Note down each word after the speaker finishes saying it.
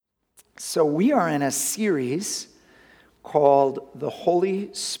So we are in a series called The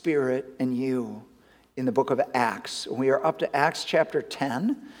Holy Spirit and You in the book of Acts. We are up to Acts chapter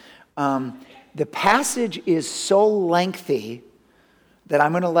 10. The passage is so lengthy that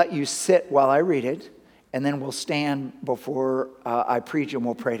I'm going to let you sit while I read it, and then we'll stand before I preach and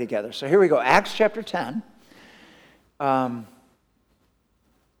we'll pray together. So here we go, Acts chapter 10. Oh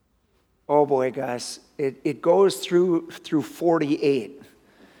boy, guys, it goes through 48.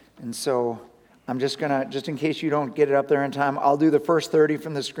 And so I'm just in case you don't get it up there in time, I'll do the first 30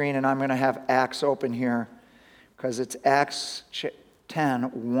 from the screen, and I'm going to have Acts open here because it's Acts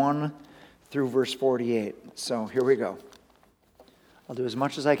 10, 1 through verse 48. So here we go. I'll do as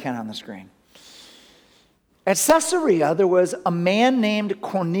much as I can on the screen. At Caesarea, there was a man named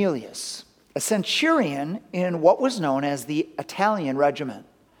Cornelius, a centurion in what was known as the Italian regiment.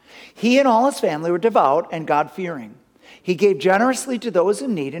 He and all his family were devout and God-fearing. He gave generously to those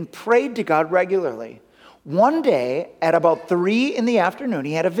in need and prayed to God regularly. One day, at about 3 p.m,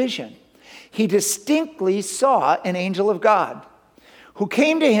 he had a vision. He distinctly saw an angel of God who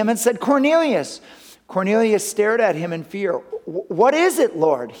came to him and said, "Cornelius." Cornelius stared at him in fear. "What is it,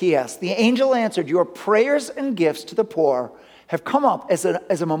 Lord?" he asked. The angel answered, "Your prayers and gifts to the poor have come up as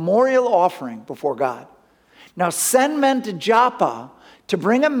a memorial offering before God. Now send men to Joppa to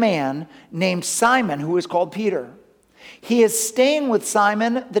bring a man named Simon who is called Peter. He is staying with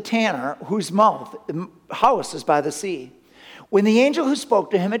Simon the tanner, whose house is by the sea." When the angel who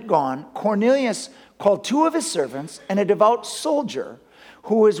spoke to him had gone, Cornelius called 2 of his servants and a devout soldier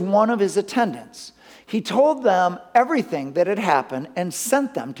who was one of his attendants. He told them everything that had happened and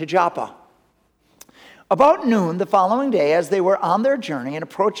sent them to Joppa. About noon the following day, as they were on their journey and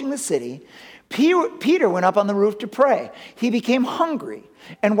approaching the city, Peter went up on the roof to pray. He became hungry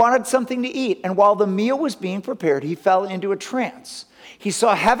and wanted something to eat, and while the meal was being prepared, he fell into a trance. He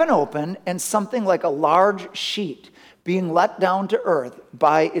saw heaven open and something like a large sheet being let down to earth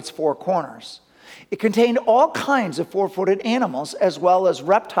by its 4 corners. It contained all kinds of 4-footed animals, as well as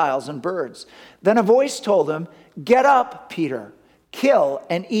reptiles and birds. Then a voice told him, "Get up, Peter, kill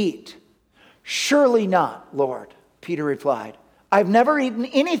and eat." "Surely not, Lord," Peter replied. "I've never eaten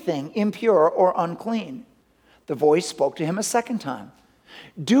anything impure or unclean." The voice spoke to him a second time.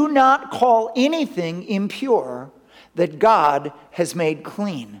 "Do not call anything impure that God has made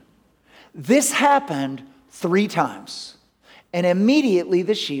clean." This happened 3 times, and immediately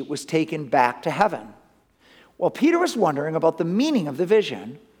the sheet was taken back to heaven. While Peter was wondering about the meaning of the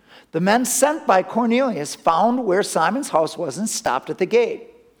vision, the men sent by Cornelius found where Simon's house was and stopped at the gate.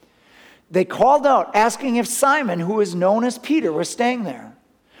 They called out, asking if Simon, who is known as Peter, was staying there.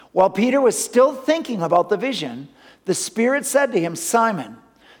 While Peter was still thinking about the vision, the Spirit said to him, "Simon,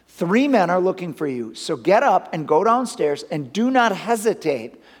 3 men are looking for you, so get up and go downstairs and do not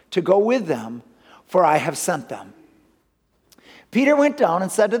hesitate to go with them, for I have sent them." Peter went down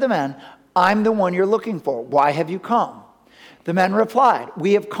and said to the men, "I'm the one you're looking for. Why have you come?" The men replied,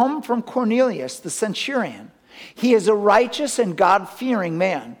 "We have come from Cornelius, the centurion. He is a righteous and God-fearing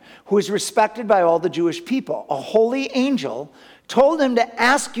man who is respected by all the Jewish people. A holy angel told him to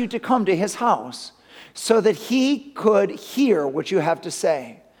ask you to come to his house so that he could hear what you have to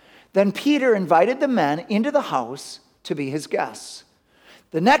say." Then Peter invited the men into the house to be his guests.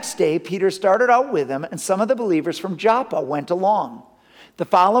 The next day, Peter started out with them, and some of the believers from Joppa went along. The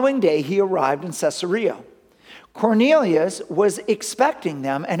following day, he arrived in Caesarea. Cornelius was expecting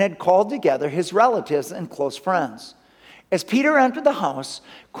them and had called together his relatives and close friends. As Peter entered the house,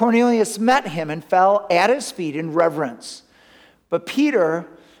 Cornelius met him and fell at his feet in reverence. But Peter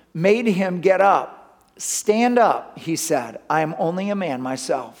made him get up. "Stand up," he said. "I am only a man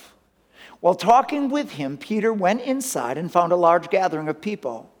myself." While talking with him, Peter went inside and found a large gathering of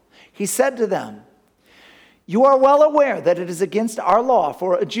people. He said to them, "You are well aware that it is against our law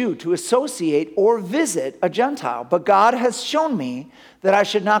for a Jew to associate or visit a Gentile, but God has shown me that I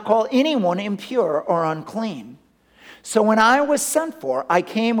should not call anyone impure or unclean. So when I was sent for, I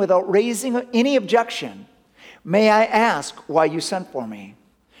came without raising any objection. May I ask why you sent for me?"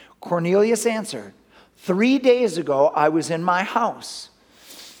 Cornelius answered, 3 days ago I was in my house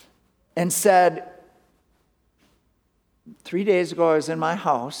and said, 3 days ago I was in my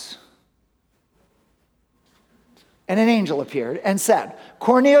house, and an angel appeared and said,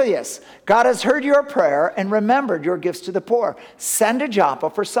 "Cornelius, God has heard your prayer and remembered your gifts to the poor. Send to Joppa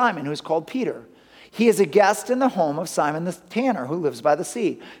for Simon, who is called Peter. He is a guest in the home of Simon the tanner, who lives by the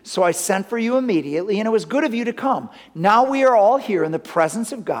sea. So I sent for you immediately, and it was good of you to come. Now we are all here in the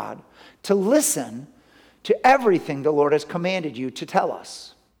presence of God to listen to everything the Lord has commanded you to tell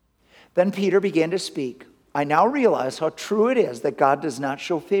us." Then Peter began to speak. I now realize how true it is that God does not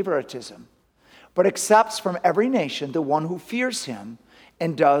show favoritism, but accepts from every nation the one who fears him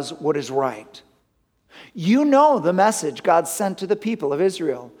and does what is right. You know the message God sent to the people of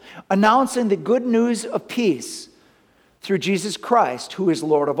Israel, announcing the good news of peace through Jesus Christ, who is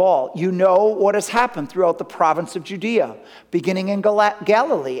Lord of all. You know what has happened throughout the province of Judea, beginning in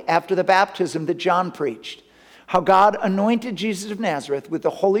Galilee after the baptism that John preached, how God anointed Jesus of Nazareth with the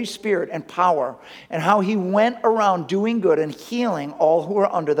Holy Spirit and power, and how he went around doing good and healing all who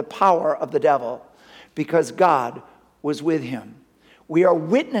were under the power of the devil, because God was with him. We are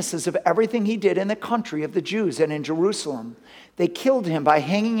witnesses of everything he did in the country of the Jews and in Jerusalem. They killed him by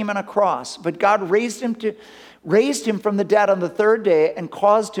hanging him on a cross, but God raised him from the dead on the third day and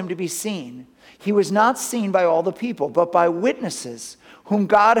caused him to be seen. He was not seen by all the people, but by witnesses whom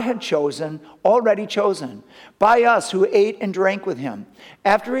God had already chosen, by us who ate and drank with him.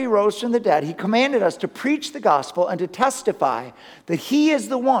 After he rose from the dead, he commanded us to preach the gospel and to testify that he is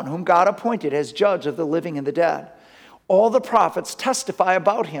the one whom God appointed as judge of the living and the dead. All the prophets testify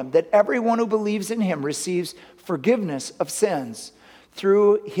about him, that everyone who believes in him receives forgiveness of sins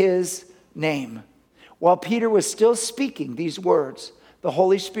through his name. While Peter was still speaking these words, the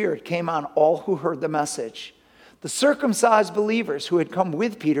Holy Spirit came on all who heard the message. The circumcised believers who had come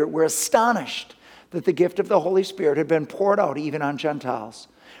with Peter were astonished that the gift of the Holy Spirit had been poured out even on Gentiles,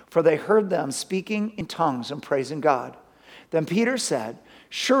 for they heard them speaking in tongues and praising God. Then Peter said,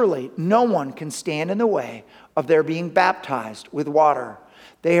 "Surely no one can stand in the way of their being baptized with water.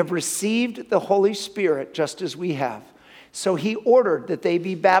 They have received the Holy Spirit just as we have." So he ordered that they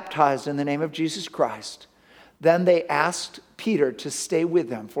be baptized in the name of Jesus Christ. Then they asked Peter to stay with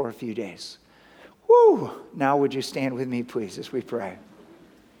them for a few days. Woo! Now would you stand with me, please, as we pray.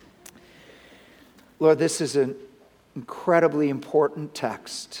 Lord, this is an incredibly important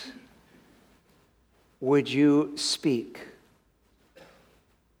text. Would you speak?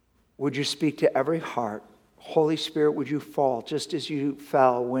 Would you speak to every heart? Holy Spirit, would you fall just as you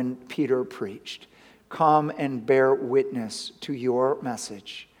fell when Peter preached? Come and bear witness to your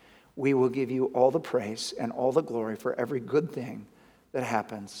message. We will give you all the praise and all the glory for every good thing that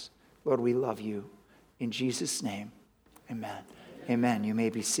happens. Lord, we love you. In Jesus' name, amen. Amen. You may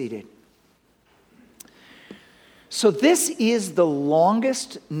be seated. So this is the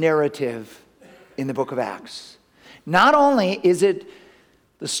longest narrative in the book of Acts. Not only is it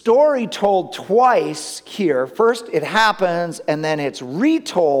the story told twice here, first it happens and then it's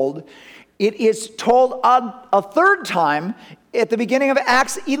retold. It is told a third time at the beginning of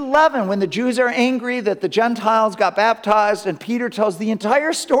Acts 11 when the Jews are angry that the Gentiles got baptized, and Peter tells the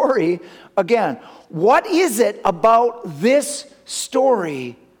entire story again. What is it about this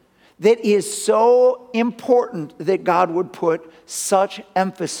story that is so important that God would put such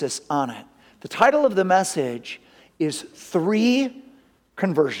emphasis on it? The title of the message is 3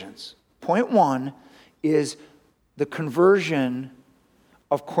 Conversions. Point 1 is the conversion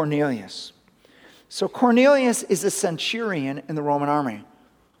of Cornelius. So Cornelius is a centurion in the Roman army.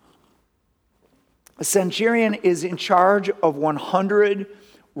 A centurion is in charge of 100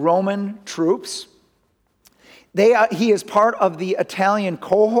 Roman troops. He is part of the Italian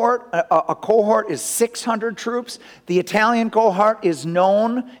cohort. A cohort is 600 troops. The Italian cohort is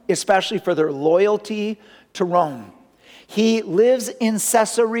known especially for their loyalty to Rome. He lives in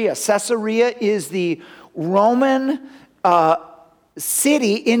Caesarea. Caesarea is the Roman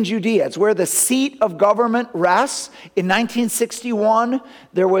city in Judea. It's where the seat of government rests. In 1961,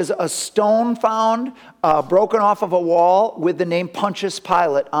 there was a stone found broken off of a wall with the name Pontius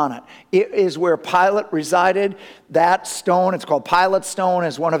Pilate on it. It is where Pilate resided. That stone, it's called Pilate's stone,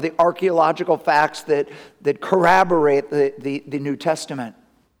 is one of the archaeological facts that corroborate the New Testament.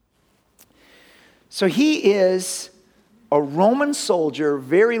 So he is a Roman soldier,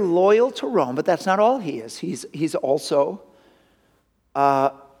 very loyal to Rome, but that's not all he is. He's also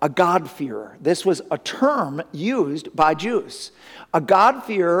a God-fearer. This was a term used by Jews. A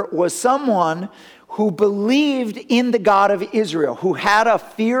God-fearer was someone who believed in the God of Israel, who had a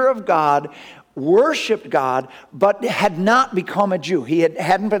fear of God, worshiped God, but had not become a Jew. He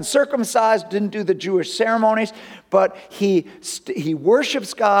hadn't been circumcised, didn't do the Jewish ceremonies, but he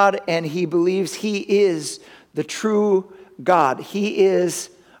worships God and he believes he is the true God. He is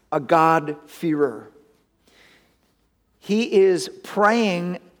a God-fearer. He is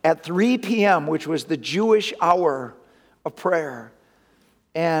praying at 3 p.m., which was the Jewish hour of prayer.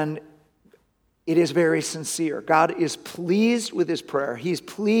 And it is very sincere. God is pleased with his prayer. He's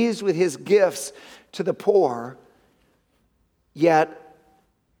pleased with his gifts to the poor. Yet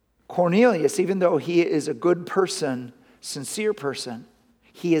Cornelius, even though he is a good person, sincere person,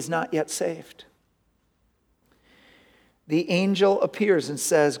 he is not yet saved. the angel appears and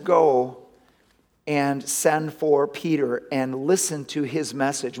says, go and send for Peter and listen to his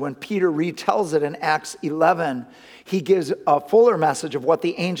message. When Peter retells it in Acts 11, he gives a fuller message of what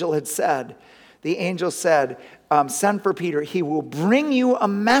the angel had said. The angel said, send for Peter. He will bring you a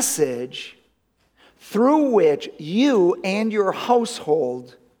message through which you and your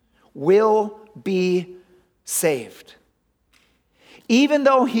household will be saved. Even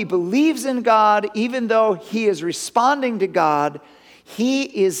though he believes in God, even though he is responding to God, he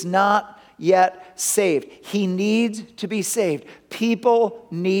is not yet saved. He needs to be saved. People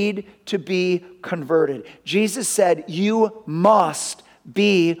need to be converted. Jesus said, you must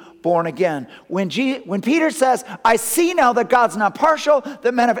be born again. When Peter says, I see now that God's not partial,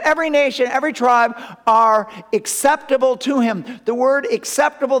 that men of every nation, every tribe are acceptable to him. The word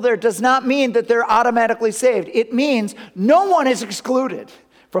acceptable there does not mean that they're automatically saved. It means no one is excluded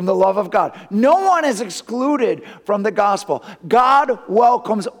from the love of God. No one is excluded from the gospel. God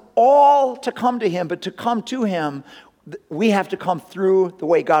welcomes all to come to him, but to come to him, we have to come through the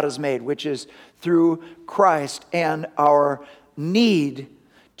way God is made, which is through Christ and our need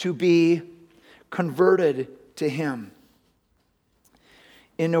to be converted to him.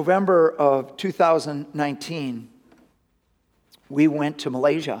 In November of 2019, we went to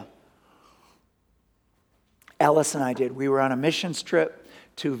Malaysia. Alice and I did. We were on a missions trip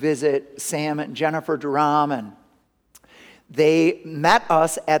to visit Sam and Jennifer Durham, and they met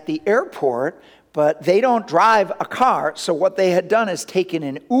us at the airport, but they don't drive a car, so what they had done is taken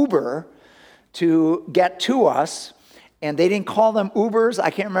an Uber to get to us. And they didn't call them Ubers.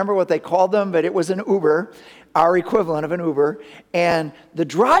 I can't remember what they called them, but it was an Uber, our equivalent of an Uber. And the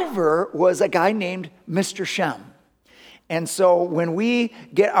driver was a guy named Mr. Shem. And so when we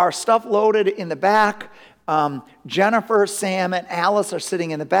get our stuff loaded in the back, Jennifer, Sam, and Alice are sitting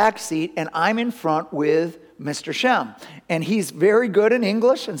in the back seat, and I'm in front with Mr. Shem. And he's very good in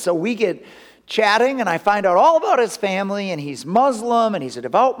English, and so we get chatting, and I find out all about his family, and he's Muslim, and he's a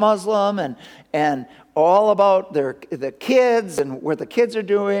devout Muslim, and all about the kids and what the kids are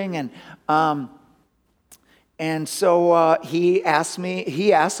doing, and so he asked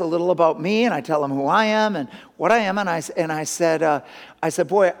a little about me, and I tell him who I am and what I am, and I said,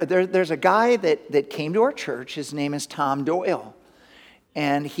 boy, there's a guy that came to our church. His name is Tom Doyle,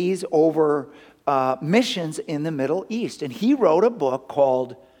 and he's over missions in the Middle East, and he wrote a book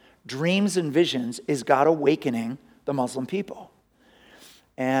called Dreams and Visions: Is God Awakening the Muslim People?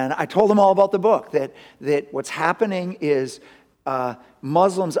 And I told him all about the book, that what's happening is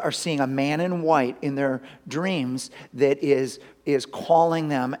Muslims are seeing a man in white in their dreams that is calling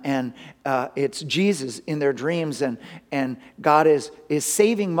them, and it's Jesus in their dreams, and God is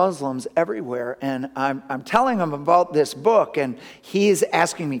saving Muslims everywhere. And I'm telling him about this book, and he's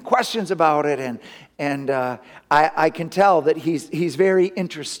asking me questions about it, and I can tell that he's very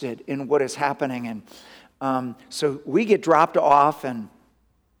interested in what is happening. And so we get dropped off, and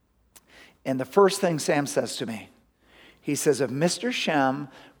the first thing Sam says to me, he says, if Mr. Shem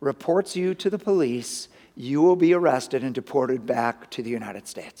reports you to the police, you will be arrested and deported back to the United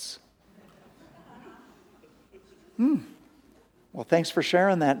States. Well, thanks for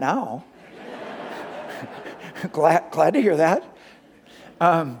sharing that now. Glad to hear that.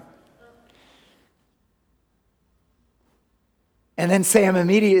 And then Sam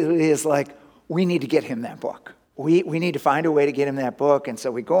immediately is like, we need to get him that book. We need to find a way to get him that book. And so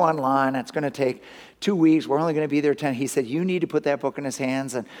we go online. It's going to take 2 weeks. We're only going to be there 10. He said, you need to put that book in his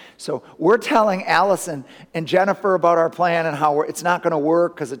hands. And so we're telling Allison and Jennifer about our plan and how it's not going to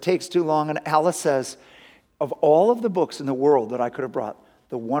work because it takes too long. And Alice says, of all of the books in the world that I could have brought,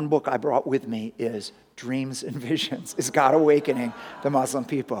 the one book I brought with me is Dreams and Visions: Is God Awakening the Muslim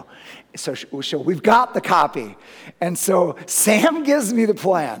People? So we've got the copy. And so Sam gives me the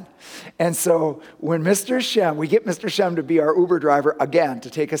plan. And so when we get Mr. Shem to be our Uber driver again to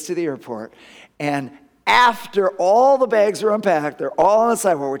take us to the airport. And after all the bags are unpacked, they're all on the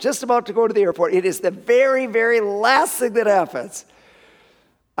sidewalk, we're just about to go to the airport. It is the very, very last thing that happens.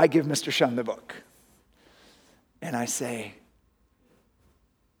 I give Mr. Shem the book. And I say,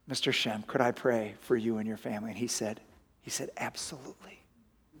 Mr. Shem, could I pray for you and your family? And he said, absolutely.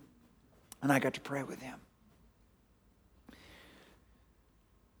 And I got to pray with him.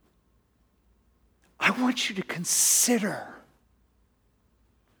 I want you to consider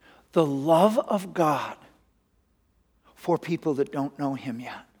the love of God for people that don't know him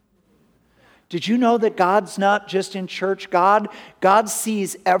yet. Did you know that God's not just in church? God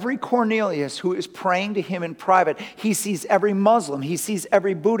sees every Cornelius who is praying to him in private. He sees every Muslim. He sees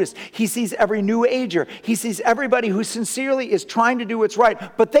every Buddhist. He sees every New Ager. He sees everybody who sincerely is trying to do what's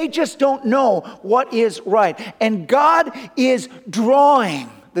right, but they just don't know what is right. And God is drawing.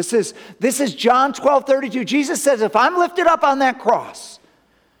 This is John 12:32. Jesus says, if I'm lifted up on that cross,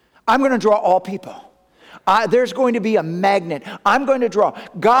 I'm going to draw all people. There's going to be a magnet. I'm going to draw.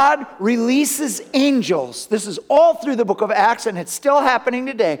 God releases angels. This is all through the book of Acts, and it's still happening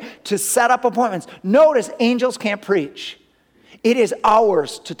today, to set up appointments. Notice, angels can't preach. It is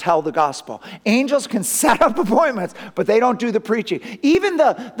ours to tell the gospel. Angels can set up appointments, but they don't do the preaching. Even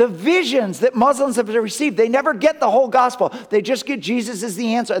the visions that Muslims have received, they never get the whole gospel. They just get Jesus as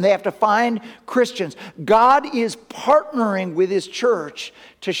the answer, and they have to find Christians. God is partnering with his church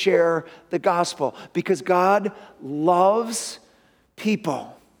to share the gospel because God loves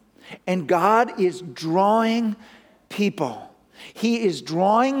people, and God is drawing people. He is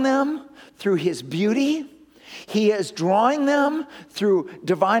drawing them through his beauty. He is drawing them through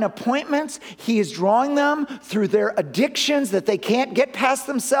divine appointments. He is drawing them through their addictions that they can't get past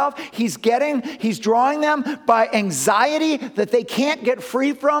themselves. He's drawing them by anxiety that they can't get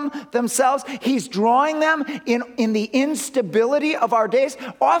free from themselves. He's drawing them in the instability of our days.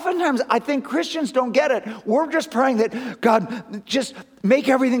 Oftentimes, I think Christians don't get it. We're just praying that God just make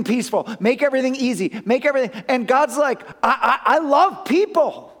everything peaceful, make everything easy, make everything. And God's like, I love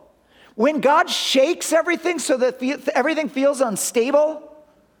people. When God shakes everything so that everything feels unstable,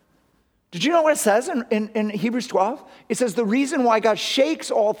 did you know what it says in Hebrews 12? It says the reason why God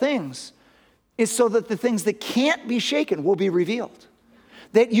shakes all things is so that the things that can't be shaken will be revealed.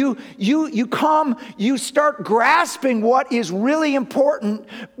 That you start grasping what is really important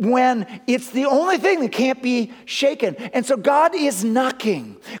when it's the only thing that can't be shaken. And so God is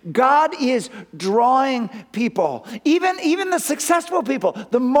knocking. God is drawing people. Even the successful people,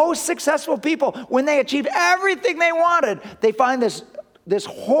 the most successful people, when they achieve everything they wanted, they find this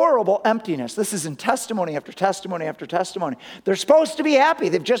horrible emptiness. This is in testimony after testimony after testimony. They're supposed to be happy.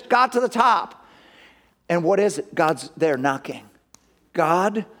 They've just got to the top. And what is it? God's there knocking.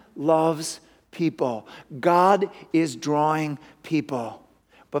 God loves people. God is drawing people.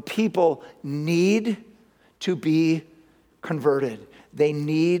 But people need to be converted. They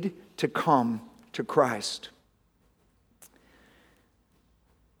need to come to Christ.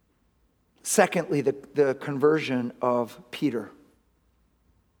 Secondly, the conversion of Peter.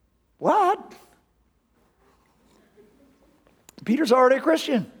 What? Peter's already a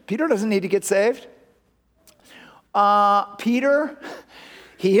Christian. Peter doesn't need to get saved. Peter,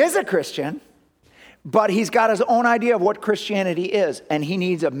 he is a Christian, but he's got his own idea of what Christianity is, and he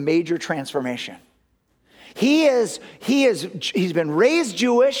needs a major transformation. He's been raised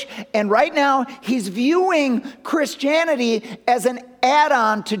Jewish, and right now he's viewing Christianity as an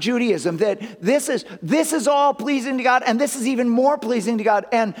add-on to Judaism, that this is all pleasing to God, and this is even more pleasing to God,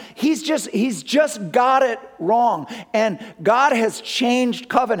 and he's just got it wrong. And God has changed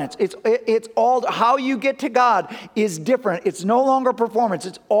covenants. It's all how you get to God is different. It's no longer performance.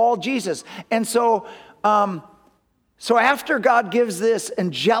 It's all Jesus. And so after God gives this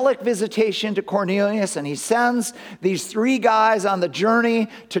angelic visitation to Cornelius, and he sends these three guys on the journey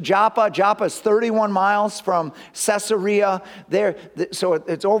to Joppa. Joppa is 31 miles from Caesarea. So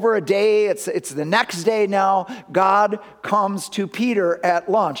it's over a day. It's the next day now. God comes to Peter at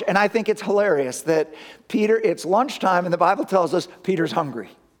lunch. And I think it's hilarious that it's lunchtime, and the Bible tells us Peter's hungry.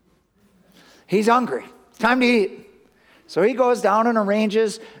 He's hungry. It's time to eat. So he goes down and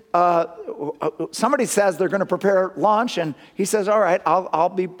arranges. Somebody says they're going to prepare lunch, and he says, all right, I'll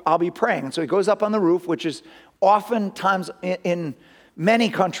be praying. And so he goes up on the roof, which is oftentimes in many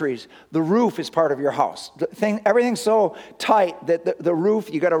countries, the roof is part of your house. Everything's so tight that the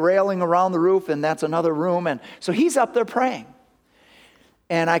roof, you got a railing around the roof, and that's another room. And so he's up there praying.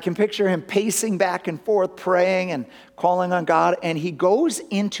 And I can picture him pacing back and forth, praying and calling on God. And he goes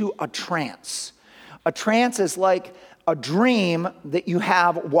into a trance. A trance is like a dream that you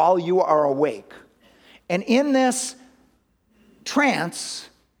have while you are awake. And in this trance,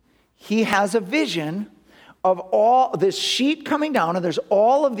 he has a vision of all this sheet coming down, and there's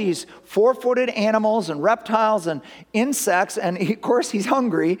all of these four-footed animals and reptiles and insects, and of course he's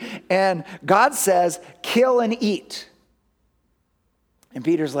hungry, and God says, kill and eat. And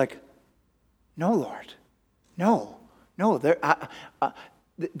Peter's like, no, Lord, no,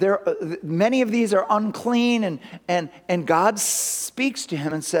 many of these are unclean, and God speaks to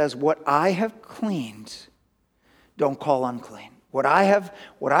him and says, what I have cleaned, don't call unclean. What I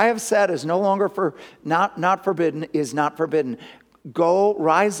have said is no longer not forbidden, is not forbidden. Go,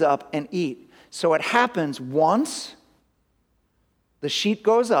 rise up and eat. So it happens once, the sheet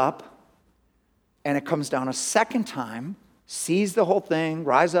goes up, and it comes down a second time, sees the whole thing,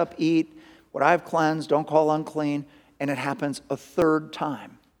 rise up, eat, what I have cleansed, don't call unclean, and it happens a third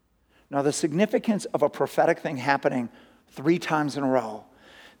time. Now, the significance of a prophetic thing happening 3 times in a row.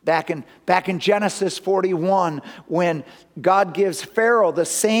 Back in Genesis 41, when God gives Pharaoh the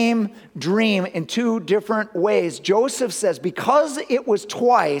same dream in 2 different ways, Joseph says, because it was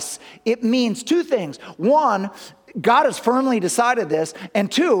twice, it means 2 things. 1, God has firmly decided this,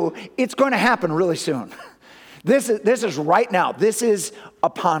 and 2, it's going to happen really soon. This is right now. This is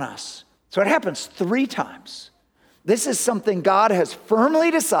upon us. So it happens 3 times. This is something God has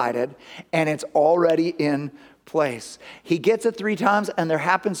firmly decided, and it's already in place. He gets it 3 times, and there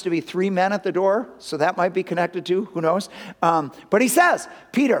happens to be 3 men at the door, so that might be connected to, who knows? But he says,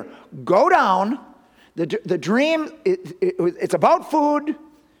 Peter, go down. The dream, it's about food,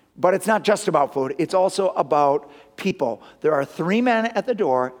 but it's not just about food. It's also about people. There are 3 men at the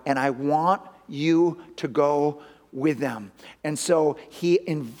door, and I want you to go with them. And so he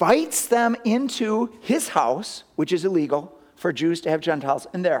invites them into his house, which is illegal for Jews to have Gentiles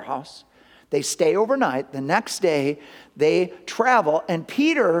in their house. They stay overnight. The next day, they travel, and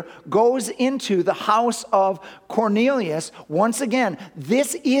Peter goes into the house of Cornelius. Once again,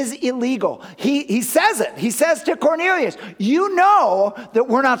 this is illegal. He says it. He says to Cornelius, you know that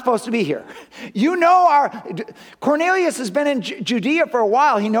we're not supposed to be here. You know Cornelius has been in Judea for a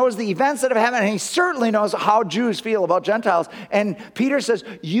while. He knows the events that have happened, and he certainly knows how Jews feel about Gentiles. And Peter says,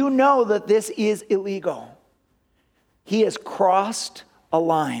 you know that this is illegal. He has crossed a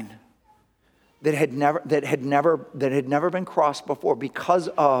line that had never been crossed before because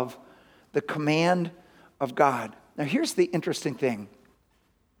of the command of God. Now here's the interesting thing.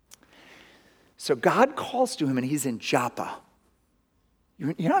 So God calls to him, and he's in Joppa.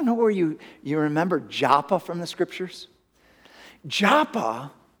 You don't know where you remember Joppa from the scriptures?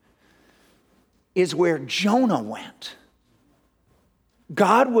 Joppa is where Jonah went.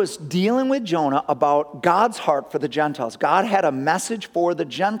 God was dealing with Jonah about God's heart for the Gentiles. God had a message for the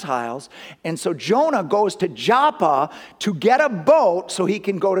Gentiles. And so Jonah goes to Joppa to get a boat so he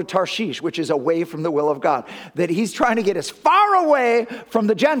can go to Tarshish, which is away from the will of God. That he's trying to get as far away from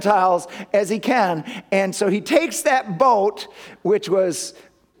the Gentiles as he can. And so he takes that boat, which was,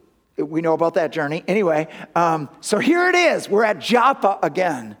 we know about that journey. Anyway, so here it is. We're at Joppa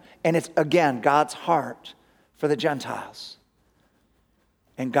again. And it's, again, God's heart for the Gentiles.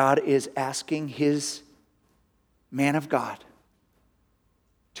 And God is asking his man of God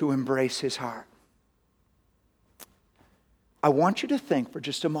to embrace his heart. I want you to think for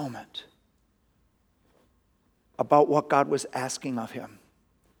just a moment about what God was asking of him.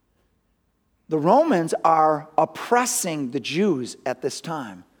 The Romans are oppressing the Jews at this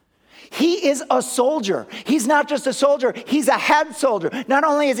time. He is a soldier. He's not just a soldier, he's a head soldier. Not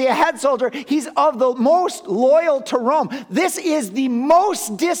only is he a head soldier, he's of the most loyal to Rome. This is the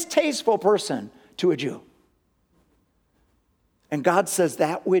most distasteful person to a Jew. And God says,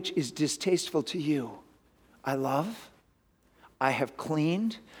 that which is distasteful to you, I love, I have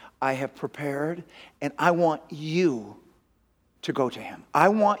cleaned, I have prepared, and I want you to go to him. I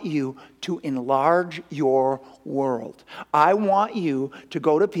want you to enlarge your world. I want you to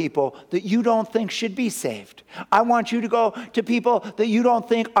go to people that you don't think should be saved. I want you to go to people that you don't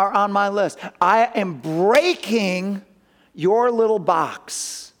think are on my list. I am breaking your little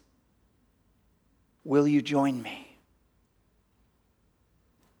box. Will you join me?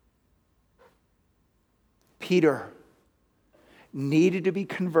 Peter needed to be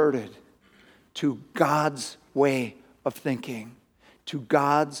converted to God's way of thinking, to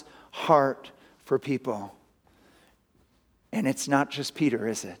God's heart for people. And it's not just Peter,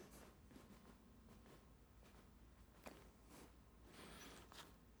 is it?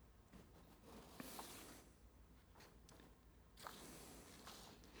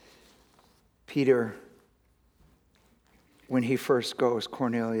 Peter, when he first goes,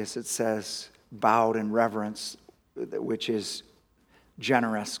 Cornelius, it says, bowed in reverence, which is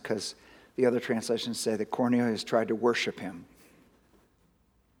generous, because the other translations say that Cornelius tried to worship him.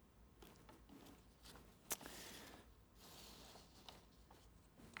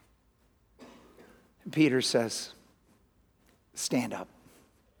 Peter says, stand up.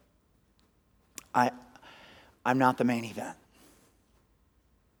 I'm not the main event.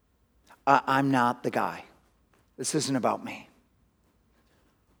 I'm not the guy. This isn't about me.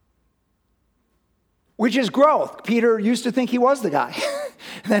 Which is growth. Peter used to think he was the guy.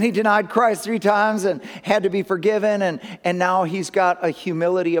 Then he denied Christ 3 times and had to be forgiven. And now he's got a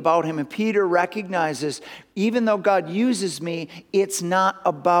humility about him. And Peter recognizes, even though God uses me, it's not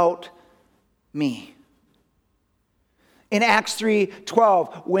about me. In Acts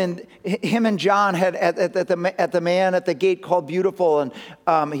 3:12, when him and John had at the man at the gate called Beautiful,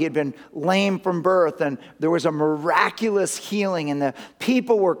 and he had been lame from birth, and there was a miraculous healing, and the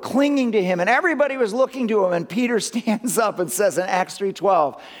people were clinging to him, and everybody was looking to him, and Peter stands up and says in Acts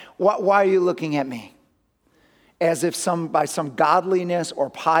 3:12, why are you looking at me? As if by some godliness or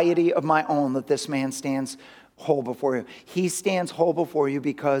piety of my own that this man stands whole before you. He stands whole before you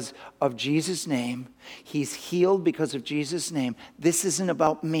because of Jesus' name. He's healed because of Jesus' name. This isn't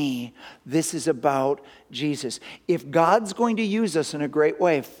about me. This is about Jesus. If God's going to use us in a great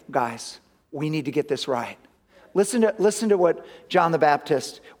way, guys, we need to get this right. Listen to what John the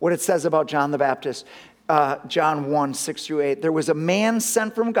Baptist, what it says about John the Baptist. John 1:6-8. There was a man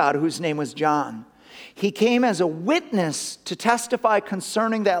sent from God whose name was John. He came as a witness to testify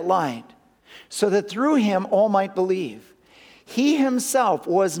concerning that light, so that through him all might believe. He himself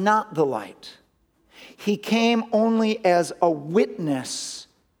was not the light. He came only as a witness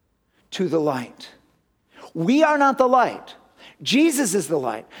to the light. We are not the light. Jesus is the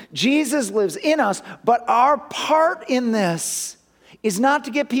light. Jesus lives in us, but our part in this is not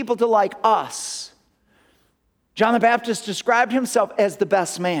to get people to like us. John the Baptist described himself as the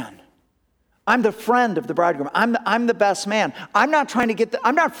best man. I'm the friend of the bridegroom. I'm the best man. I'm not trying to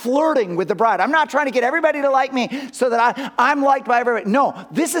I'm not flirting with the bride. I'm not trying to get everybody to like me so that I'm liked by everybody. No,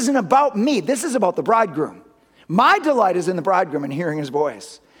 this isn't about me. This is about the bridegroom. My delight is in the bridegroom and hearing his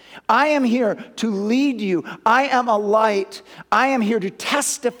voice. I am here to lead you. I am a light. I am here to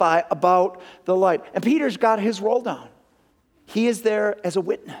testify about the light. And Peter's got his roll down. He is there as a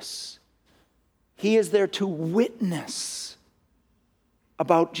witness. He is there to witness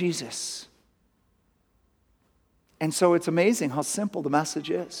about Jesus. And so it's amazing how simple the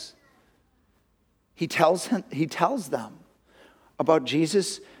message is. He tells them about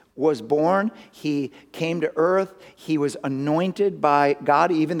Jesus was born. He came to earth. He was anointed by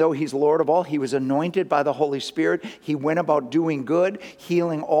God. Even though he's Lord of all, he was anointed by the Holy Spirit. He went about doing good,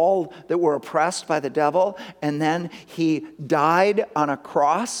 healing all that were oppressed by the devil. And then he died on a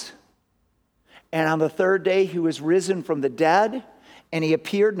cross. And on the third day, he was risen from the dead. And he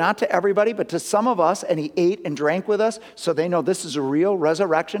appeared not to everybody, but to some of us, and he ate and drank with us, so they know this is a real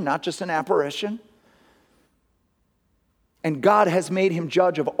resurrection, not just an apparition. And God has made him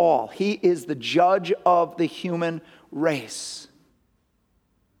judge of all. He is the judge of the human race.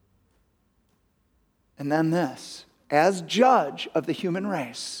 And then this, as judge of the human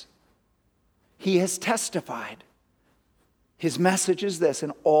race, he has testified. His message is this,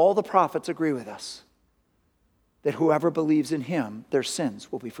 and all the prophets agree with us, that whoever believes in him, their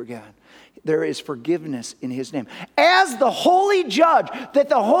sins will be forgiven. There is forgiveness in his name. As the holy judge that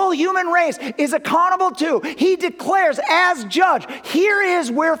the whole human race is accountable to, he declares as judge, here is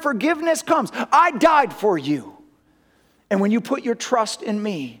where forgiveness comes. I died for you. And when you put your trust in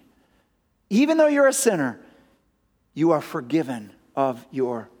me, even though you're a sinner, you are forgiven of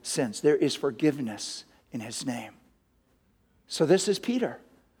your sins. There is forgiveness in his name. So this is Peter.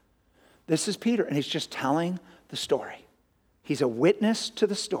 This is Peter, and he's just telling the story. He's a witness to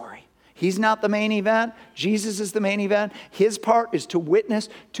the story. He's not the main event. Jesus is the main event. His part is to witness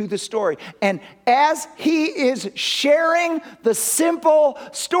to the story. And as he is sharing the simple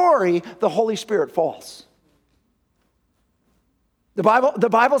story, the Holy Spirit falls. The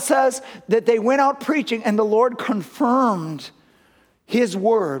Bible says that they went out preaching, and the Lord confirmed his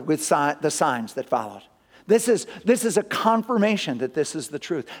word with the signs that followed. This is a confirmation that this is the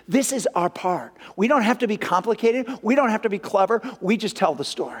truth. This is our part. We don't have to be complicated. We don't have to be clever. We just tell the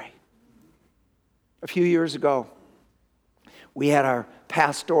story. A few years ago, we had our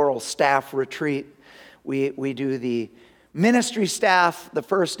pastoral staff retreat. We do the ministry staff the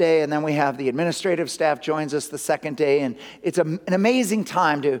first day, and then we have the administrative staff joins us the second day. And it's an amazing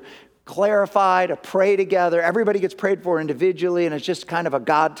time to clarify, to pray together. Everybody gets prayed for individually, and it's just kind of a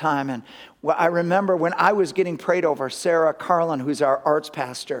God time. And I remember when I was getting prayed over, Sarah Carlin, who's our arts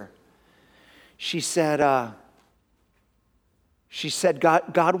pastor, she said,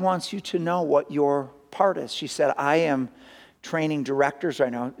 God wants you to know what your part is. She said, I am training directors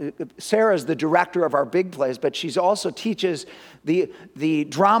right now. Sarah's the director of our big plays, but she's also teaches the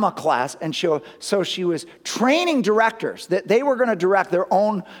drama class, and so she was training directors that they were going to direct their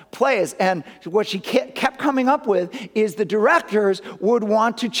own plays. And what she kept coming up with is the directors would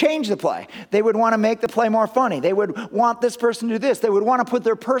want to change the play. They would want to make the play more funny. They would want this person to do this. They would want to put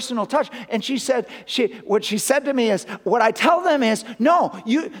their personal touch. And she said, what she said to me is, what I tell them is, no,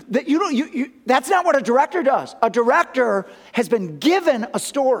 that's not what a director does. A director has been given a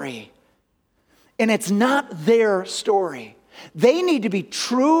story, and it's not their story. They need to be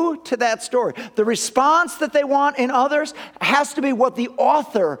true to that story. The response that they want in others has to be what the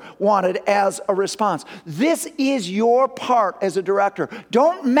author wanted as a response. This is your part as a director.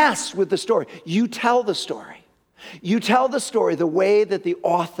 Don't mess with the story. You tell the story. You tell the story the way that the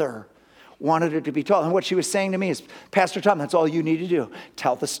author wanted it to be told. And what she was saying to me is, Pastor Tom, that's all you need to do.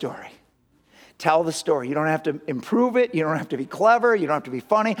 Tell the story. Tell the story. You don't have to improve it. You don't have to be clever. You don't have to be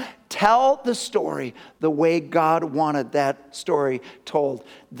funny. Tell the story the way God wanted that story told.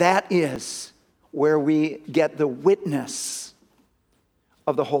 That is where we get the witness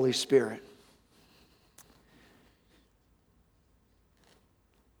of the Holy Spirit.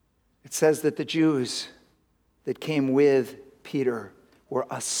 It says that the Jews that came with Peter were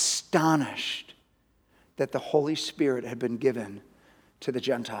astonished that the Holy Spirit had been given to the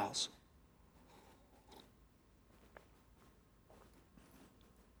Gentiles.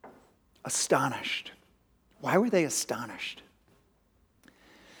 Astonished. Why were they astonished?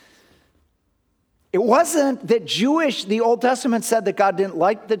 It wasn't that the Old Testament said that God didn't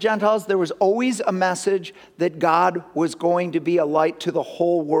like the Gentiles. There was always a message that God was going to be a light to the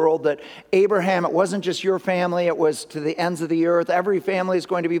whole world, that Abraham, it wasn't just your family, it was to the ends of the earth. Every family is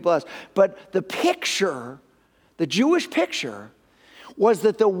going to be blessed. But the picture, the Jewish picture, was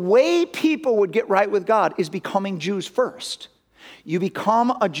that the way people would get right with God is becoming Jews first. You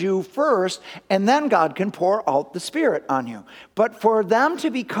become a Jew first, and then God can pour out the Spirit on you. But for them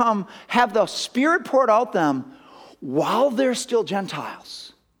to have the Spirit poured out them while they're still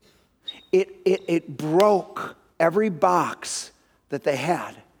Gentiles, it broke every box that they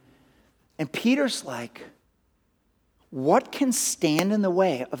had. And Peter's like, what can stand in the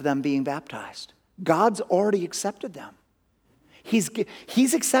way of them being baptized? God's already accepted them.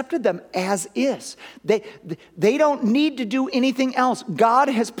 He's accepted them as is. They don't need to do anything else. God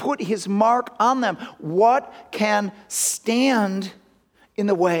has put his mark on them. What can stand in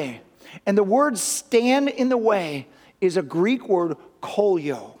the way? And the word stand in the way is a Greek word,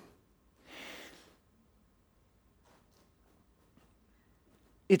 kolio.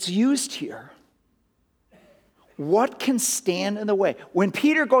 It's used here. What can stand in the way? When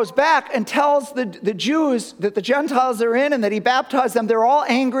Peter goes back and tells the Jews that the Gentiles are in and that he baptized them, they're all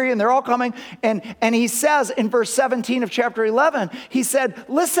angry and they're all coming. And he says in verse 17 of chapter 11, he said,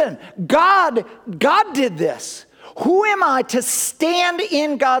 listen, God did this. Who am I to stand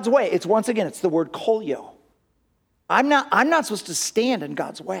in God's way? It's the word kolio. I'm not supposed to stand in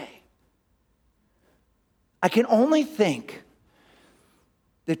God's way. I can only think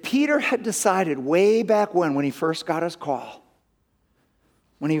that Peter had decided way back when he first got his call,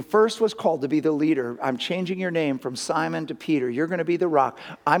 when he first was called to be the leader, I'm changing your name from Simon to Peter. You're going to be the rock.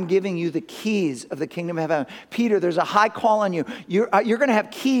 I'm giving you the keys of the kingdom of heaven. Peter, there's a high call on you. You're going to have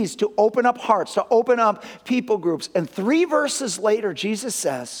keys to open up hearts, to open up people groups. And 3 verses later, Jesus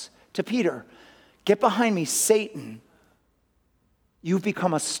says to Peter, get behind me, Satan. You've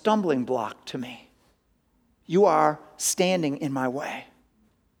become a stumbling block to me. You are standing in my way.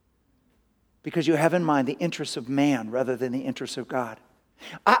 Because you have in mind the interests of man rather than the interests of God.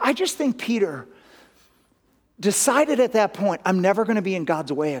 I just think Peter decided at that point, I'm never going to be in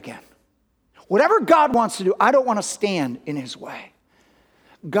God's way again. Whatever God wants to do, I don't want to stand in his way.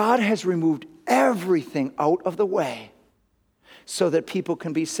 God has removed everything out of the way so that people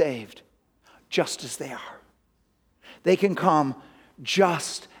can be saved just as they are. They can come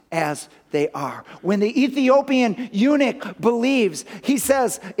just as they are. When the Ethiopian eunuch believes, he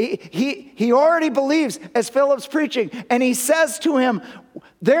says, he already believes as Philip's preaching, and he says to him,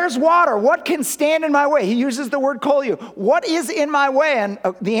 there's water. What can stand in my way? He uses the word kolio. What is in my way? And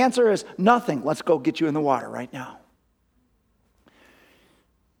the answer is nothing. Let's go get you in the water right now.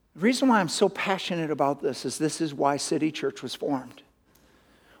 The reason why I'm so passionate about this is why City Church was formed.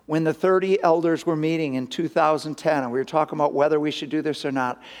 When the 30 elders were meeting in 2010, and we were talking about whether we should do this or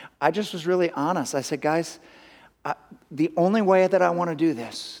not, I just was really honest. I said, guys, the only way that I want to do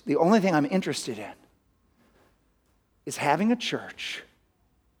this, the only thing I'm interested in, is having a church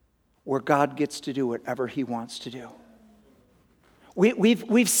where God gets to do whatever he wants to do.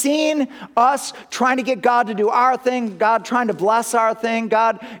 We've seen us trying to get God to do our thing, God trying to bless our thing,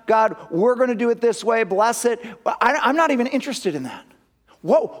 God, we're going to do it this way, bless it. I'm not even interested in that.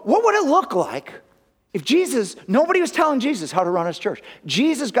 What would it look like if nobody was telling Jesus how to run his church?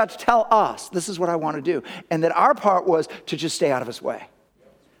 Jesus got to tell us, this is what I want to do. And that our part was to just stay out of his way.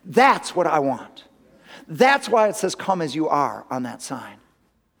 That's what I want. That's why it says, come as you are on that sign.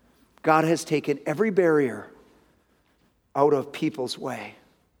 God has taken every barrier out of people's way.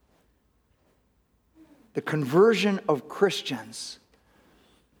 The conversion of Christians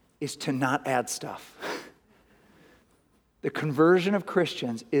is to not add stuff. The conversion of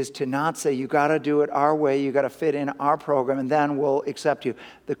Christians is to not say, you got to do it our way, you got to fit in our program, and then we'll accept you.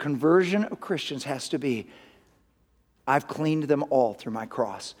 The conversion of Christians has to be, I've cleaned them all through my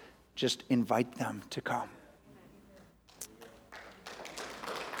cross. Just invite them to come.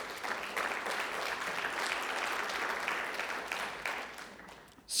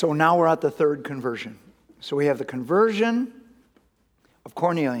 So now we're at the third conversion. So we have the conversion of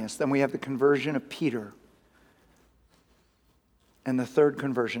Cornelius, then we have the conversion of Peter. And the third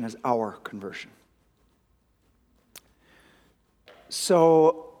conversion is our conversion.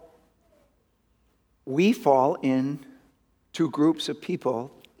 So we fall in two groups of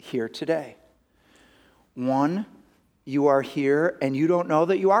people here today. One, you are here and you don't know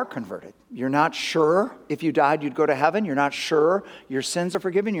that you are converted. You're not sure if you died you'd go to heaven. You're not sure your sins are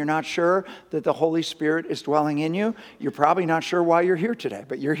forgiven. You're not sure that the Holy Spirit is dwelling in you. You're probably not sure why you're here today,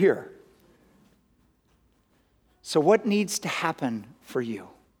 but you're here. So what needs to happen for you?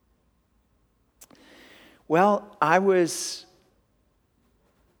 Well, I was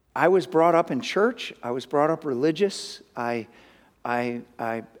brought up in church. I was brought up religious. I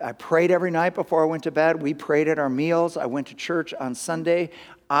prayed every night before I went to bed. We prayed at our meals. I went to church on Sunday.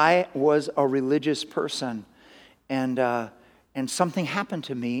 I was a religious person. And something happened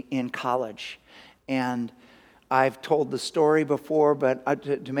to me in college. And I've told the story before, but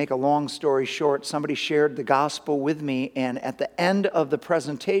to make a long story short, somebody shared the gospel with me, and at the end of the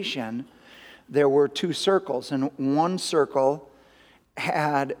presentation, there were two circles, and one circle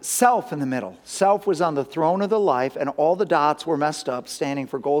had self in the middle. Self was on the throne of the life, and all the dots were messed up, standing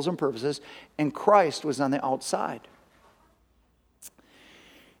for goals and purposes, and Christ was on the outside.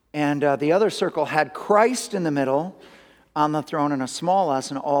 And the other circle had Christ in the middle, on the throne, and a small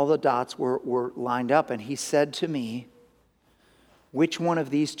s, and all the dots were lined up. And he said to me, which one of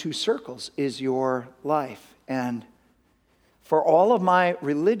these two circles is your life? And for all of my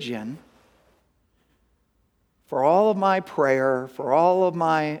religion, for all of my prayer, for all of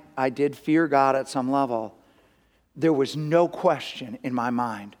my, I did fear God at some level, there was no question in my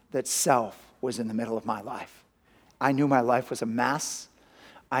mind that self was in the middle of my life. I knew my life was a mess.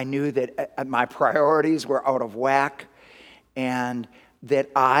 I knew that my priorities were out of whack. And that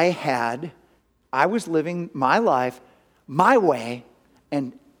I was living my life my way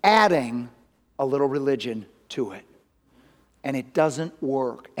and adding a little religion to it. And it doesn't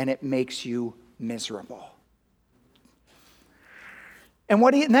work, and it makes you miserable. And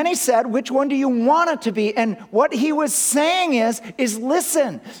then he said, which one do you want it to be? And what he was saying is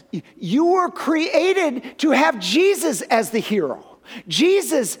listen, you were created to have Jesus as the hero.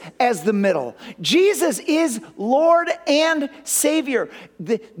 Jesus as the middle. Jesus is Lord and Savior.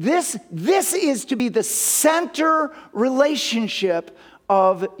 This is to be the center relationship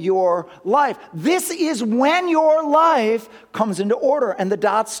of your life. This is when your life comes into order and the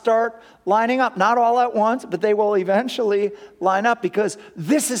dots start lining up. Not all at once, but they will eventually line up because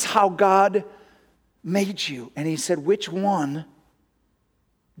this is how God made you. And he said, which one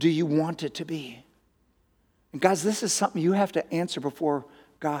do you want it to be? And guys, this is something you have to answer before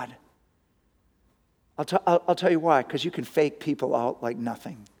God. I'll tell you why. Because you can fake people out like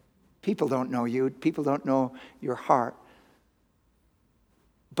nothing. People don't know you. People don't know your heart.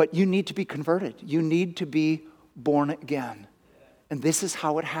 But you need to be converted. You need to be born again. And this is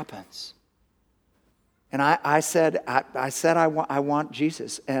how it happens. And I said I want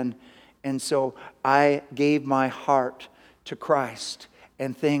Jesus. And so I gave my heart to Christ.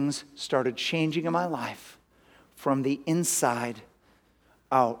 And things started changing in my life. From the inside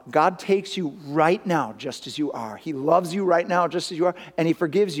out. God takes you right now just as you are. He loves you right now just as you are, and he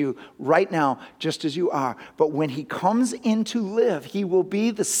forgives you right now just as you are. But when he comes in to live, he will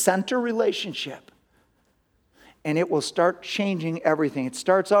be the center relationship. And it will start changing everything. It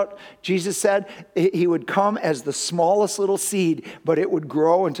starts out, Jesus said he would come as the smallest little seed, but it would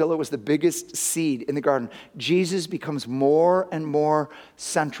grow until it was the biggest seed in the garden. Jesus becomes more and more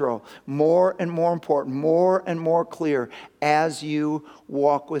central, more and more important, more and more clear as you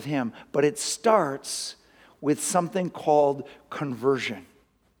walk with him. But it starts with something called conversion.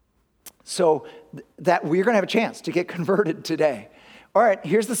 So that we're going to have a chance to get converted today. All right,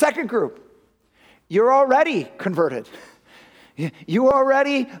 here's the second group. You're already converted. You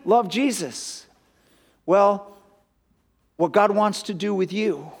already love Jesus. Well, what God wants to do with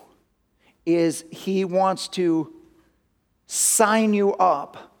you is he wants to sign you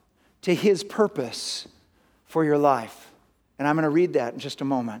up to his purpose for your life. And I'm going to read that in just a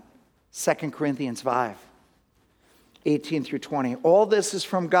moment. 2 Corinthians 5, 18 through 20. All this is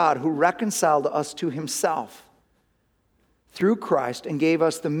from God who reconciled us to himself through Christ and gave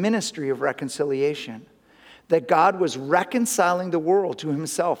us the ministry of reconciliation. that God was reconciling the world to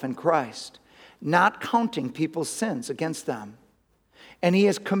himself in Christ, not counting people's sins against them. And he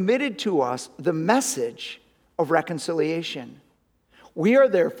has committed to us the message of reconciliation. We are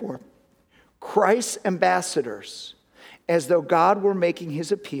therefore Christ's ambassadors, as though God were making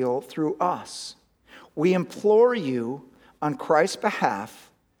his appeal through us. We implore you on Christ's behalf,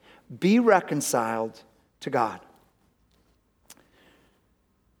 be reconciled to God.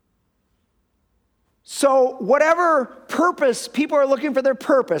 So whatever purpose, people are looking for their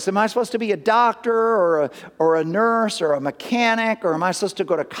purpose. Am I supposed to be a doctor or a nurse or a mechanic? Or am I supposed to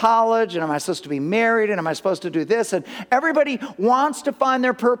go to college? And am I supposed to be married? And am I supposed to do this? And everybody wants to find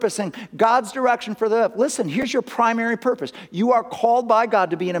their purpose and God's direction for them. Listen, here's your primary purpose. You are called by God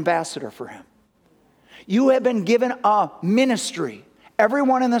to be an ambassador for him. You have been given a ministry.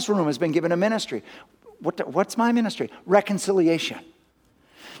 Everyone in this room has been given a ministry. What's my ministry? Reconciliation.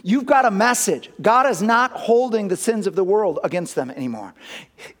 You've got a message. God is not holding the sins of the world against them anymore.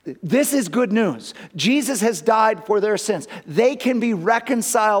 This is good news. Jesus has died for their sins. They can be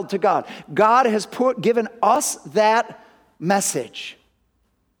reconciled to God. God has given us that message.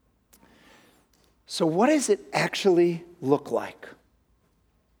 So what does it actually look like?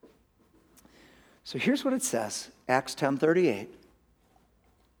 So here's what it says, Acts 10:38.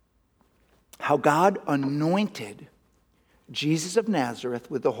 How God anointed Jesus of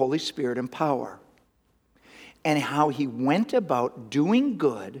Nazareth with the Holy Spirit and power, and how he went about doing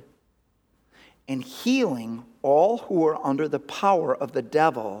good and healing all who were under the power of the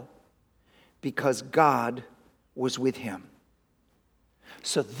devil, because God was with him.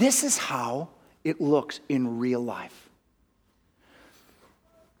 So this is how it looks in real life.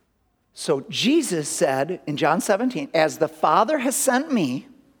 So Jesus said in John 17, as the Father has sent me,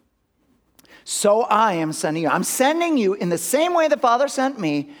 so I am sending you. I'm sending you in the same way the Father sent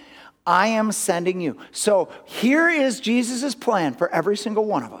me. I am sending you. So here is Jesus' plan for every single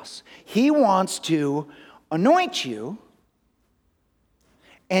one of us. He wants to anoint you,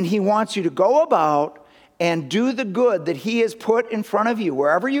 and he wants you to go about and do the good that he has put in front of you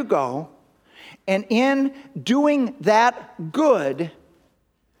wherever you go. And in doing that good,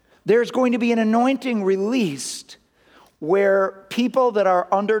 there's going to be an anointing released where people that are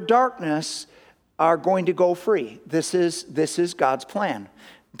under darkness are going to go free. This is God's plan.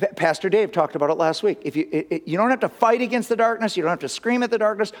 Pastor Dave talked about it last week. If you don't have to fight against the darkness, you don't have to scream at the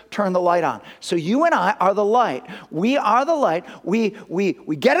darkness, turn the light on. So you and I are the light. We are the light. We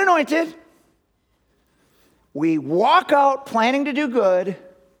get anointed. We walk out planning to do good,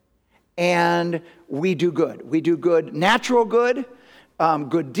 and we do good. We do good, natural good.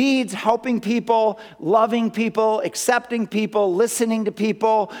 Good deeds, helping people, loving people, accepting people, listening to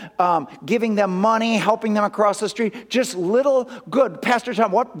people, giving them money, helping them across the street. Just little good. Pastor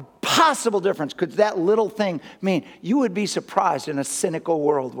Tom, what possible difference could that little thing mean? You would be surprised in a cynical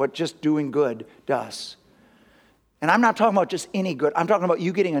world what just doing good does. And I'm not talking about just any good. I'm talking about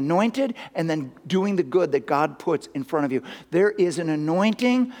you getting anointed and then doing the good that God puts in front of you. There is an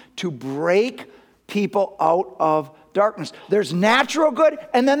anointing to break people out of darkness. There's natural good,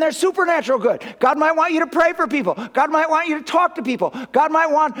 and then there's supernatural good. God might want you to pray for people. God might want you to talk to people. God might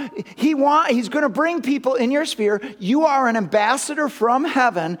he's going to bring people in your sphere. You are an ambassador from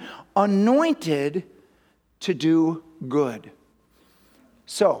heaven, anointed to do good.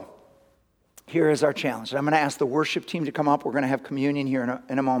 So, here is our challenge. I'm going to ask the worship team to come up. We're going to have communion here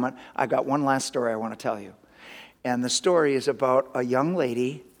in a moment. I got one last story I want to tell you. And the story is about a young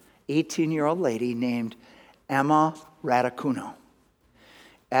lady, 18-year-old lady named Emma Raducanu.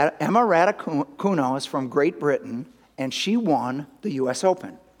 Emma Raducanu is from Great Britain, and she won the U.S.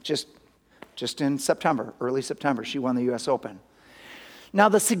 Open. Just in September, early September, she won the U.S. Open. Now,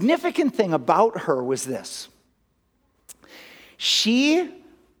 the significant thing about her was this. She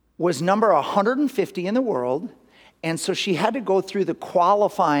was number 150 in the world, and so she had to go through the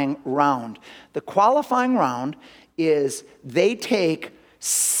qualifying round. The qualifying round is they take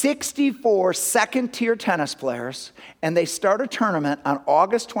 64 second-tier tennis players, and they start a tournament on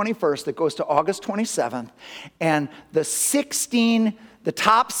August 21st that goes to August 27th, and the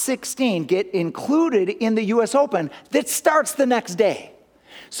top 16 get included in the U.S. Open that starts the next day.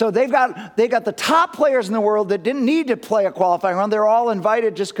 So they got the top players in the world that didn't need to play a qualifying round. They're all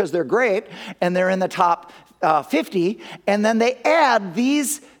invited just because they're great, and they're in the top 50, and then they add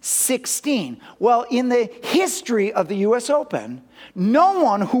these 16. Well, in the history of the U.S. Open, no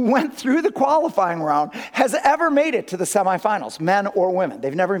one who went through the qualifying round has ever made it to the semifinals, men or women.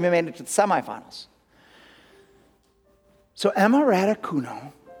 They've never even made it to the semifinals. So Emma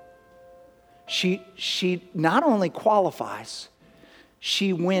Raducanu, she not only qualifies,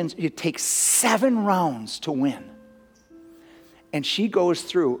 she wins. It takes 7 rounds to win. And she goes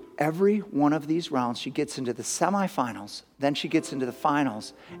through every one of these rounds. She gets into the semifinals, then she gets into the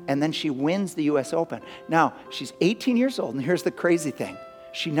finals, and then she wins the US Open. Now, she's 18 years old, and here's the crazy thing.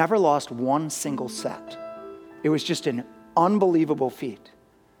 She never lost one single set. It was just an unbelievable feat.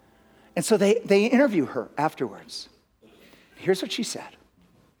 And so they interview her afterwards. Here's what she said.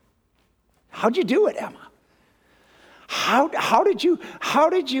 How'd you do it, Emma? How did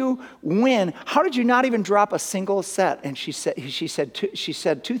you win? How did you not even drop a single set? And she said 2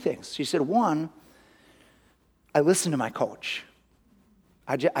 things. She said, 1, I listen to my coach.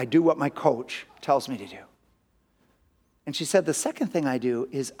 I do what my coach tells me to do. And she said, the second thing I do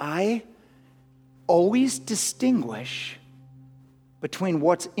is I always distinguish between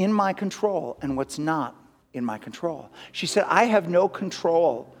what's in my control and what's not in my control. She said, I have no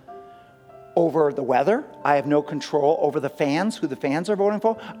control over the weather. I have no control over the fans, who the fans are voting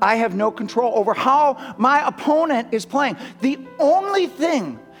for. I have no control over how my opponent is playing. The only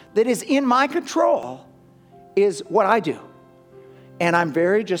thing that is in my control is what I do. And I'm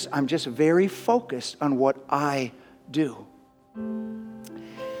just very focused on what I do.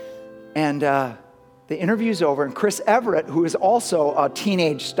 And the interview's over, and Chris Everett, who is also a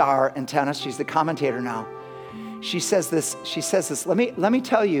teenage star in tennis, she's the commentator now, she says this, let me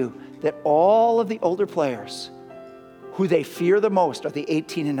tell you that all of the older players, who they fear the most are the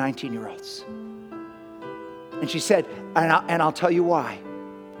 18 and 19-year-olds. And she said, and I'll tell you why.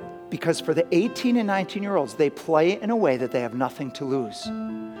 Because for the 18 and 19-year-olds, they play in a way that they have nothing to lose.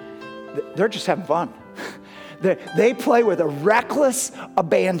 They're just having fun. They play with a reckless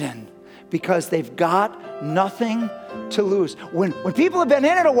abandon because they've got nothing to lose. When people have been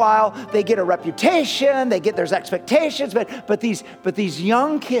in it a while, they get a reputation, there's expectations, but these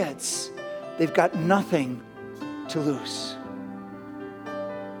young kids, they've got nothing to lose.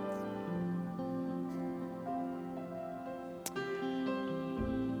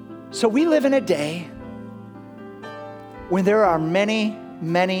 So we live in a day when there are many,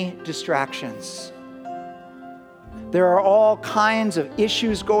 many distractions. There are all kinds of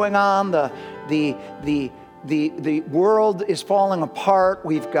issues going on. The world is falling apart.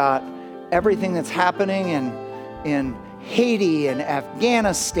 We've got everything that's happening in Haiti and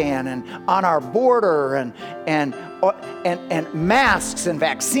Afghanistan and on our border and masks and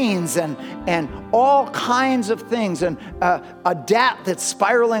vaccines and all kinds of things and a debt that's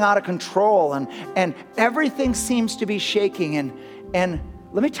spiraling out of control and everything seems to be shaking. And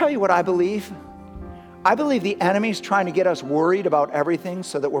let me tell you what I believe. I believe the enemy's trying to get us worried about everything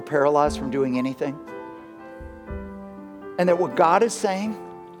so that we're paralyzed from doing anything. And that what God is saying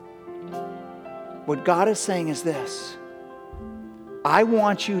is this. I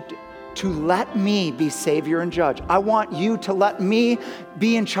want you to let me be Savior and Judge. I want you to let me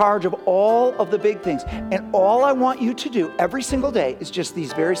be in charge of all of the big things. And all I want you to do every single day is just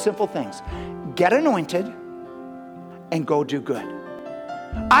these very simple things. Get anointed and go do good.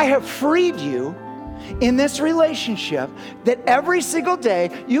 I have freed you in this relationship that every single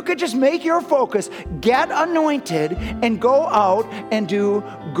day you could just make your focus, get anointed, and go out and do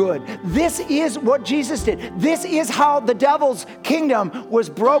good. This is what Jesus did. This is how the devil's kingdom was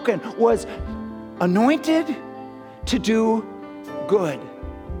broken, was anointed to do good.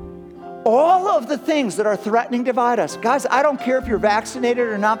 All of the things that are threatening to divide us. Guys, I don't care if you're vaccinated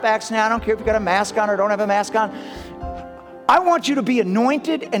or not vaccinated. I don't care if you got a mask on or don't have a mask on. I want you to be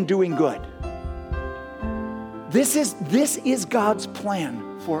anointed and doing good. This is God's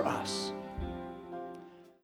plan for us.